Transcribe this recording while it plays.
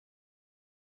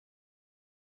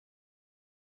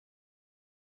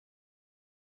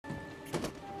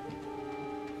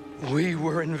We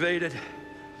were invaded.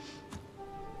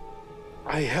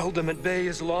 I held them at bay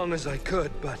as long as I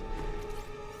could, but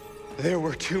there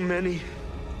were too many.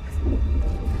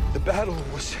 The battle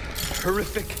was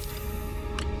horrific.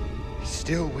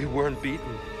 Still, we weren't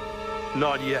beaten.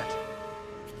 Not yet.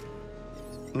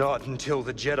 Not until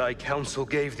the Jedi Council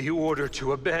gave the order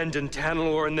to abandon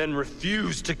Tanalorr and then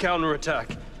refused to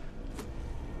counterattack.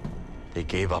 They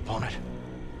gave up on it?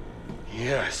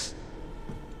 Yes.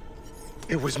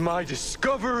 It was my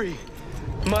discovery,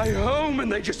 my home,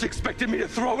 and they just expected me to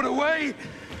throw it away?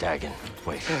 Dagan,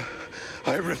 wait.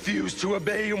 I refused to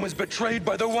obey and was betrayed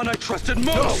by the one I trusted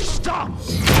most! No, stop!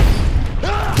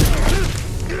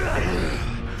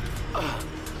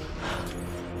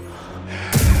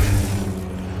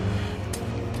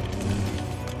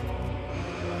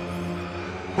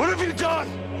 What have you done?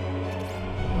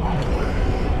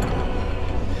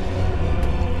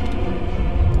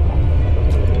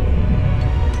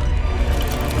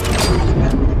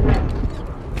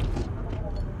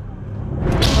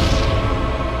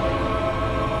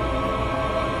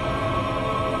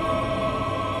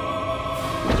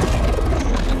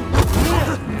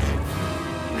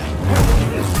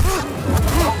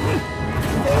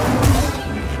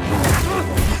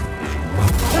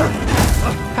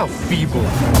 How feeble.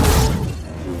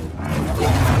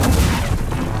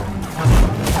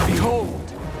 Behold.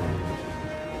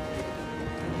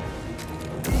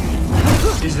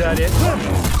 Is that it?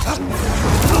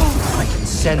 I can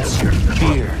sense your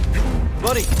fear.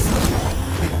 Buddy!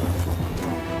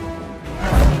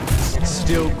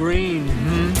 Still green,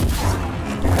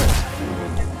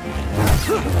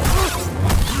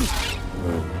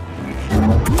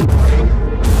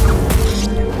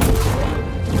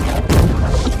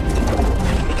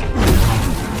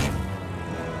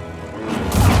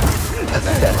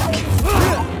 Pathetic.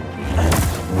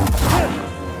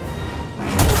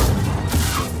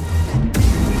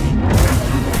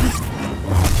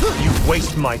 You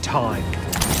waste my time.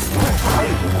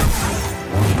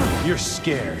 You're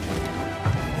scared.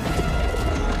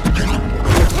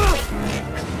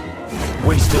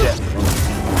 Wasted effort.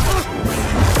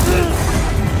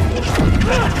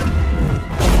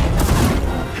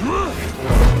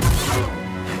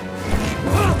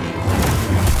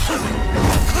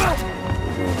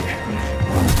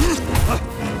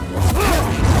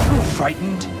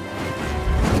 Frightened?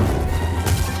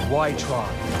 Why try?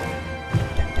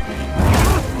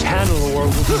 Tanalorr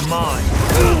will be mine.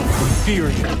 Fear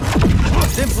you.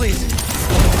 Then please.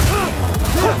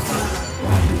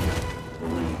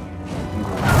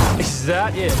 Is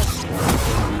that it?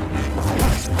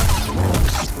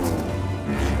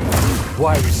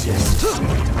 Why resist?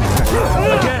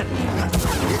 Again!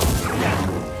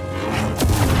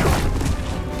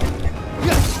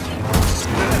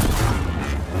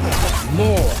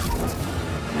 More!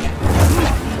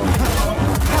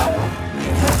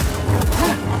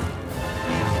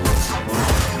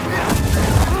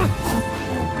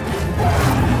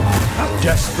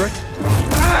 Desperate?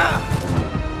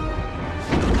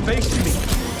 Face me!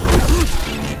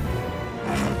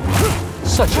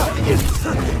 Such a pity!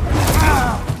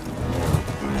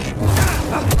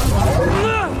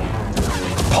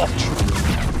 Paltry!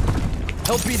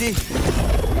 Help, BD!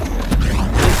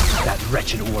 That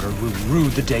wretched order will rue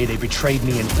the day they betrayed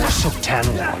me and forsook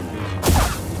Tanalorr.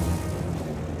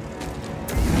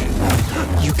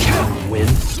 You can't win.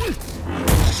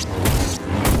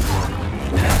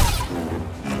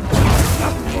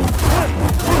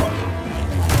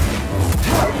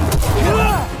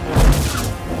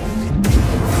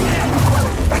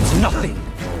 That's nothing.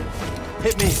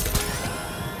 Hit me.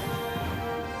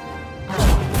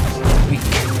 Weak.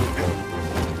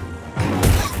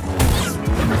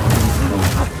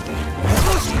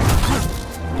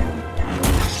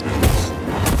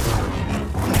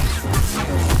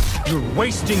 You're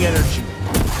wasting energy.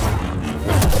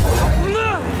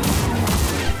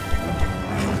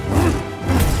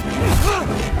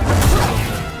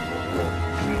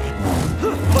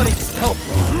 Buddy, help!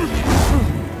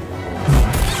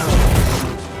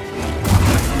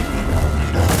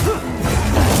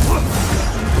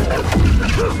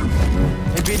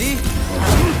 Hey, BD?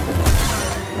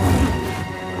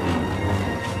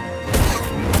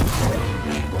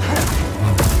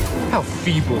 How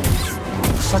feeble.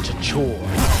 Such a chore.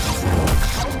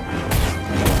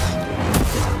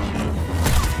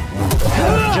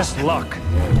 Just luck.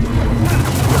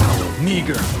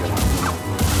 Meager.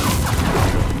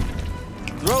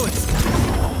 Throw it!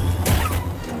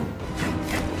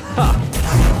 Ha!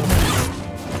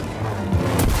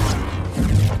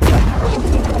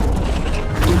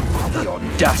 The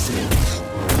audacity.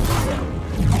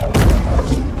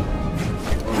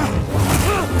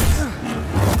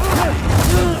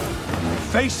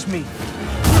 Face me!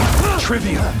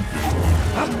 Trivia!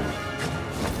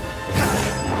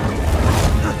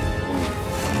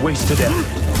 Wasted effort.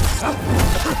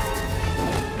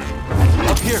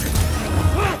 Up here.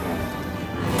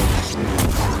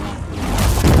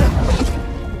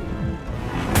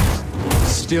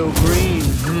 Still green,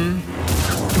 hmm?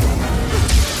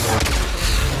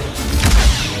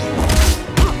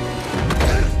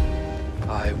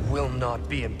 I will not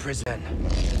be in prison.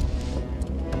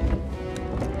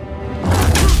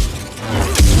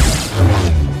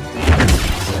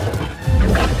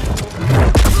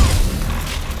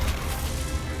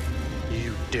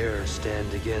 You dare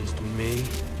stand against me?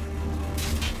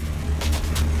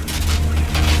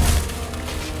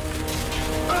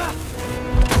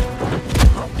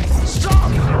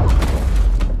 Stop!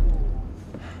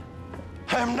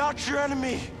 I am not your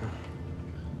enemy.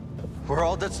 We're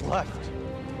all that's left.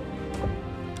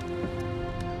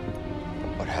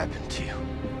 What happened to you?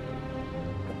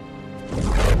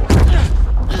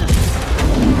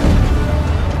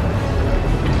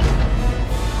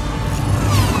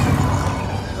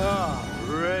 Ah,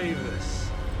 Bravus.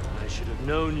 I should have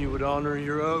known you would honor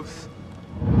your oath.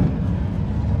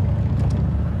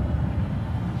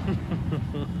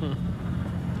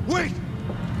 Wait!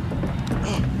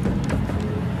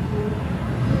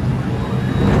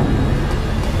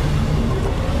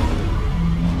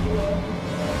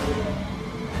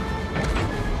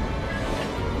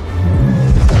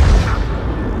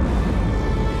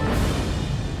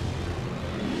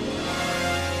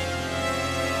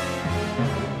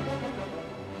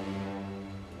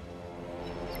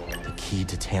 The key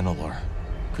to Tanalor.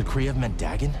 Could Kree have meant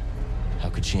Dagan? How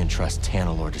could she entrust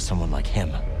Tanalor to someone like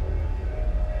him?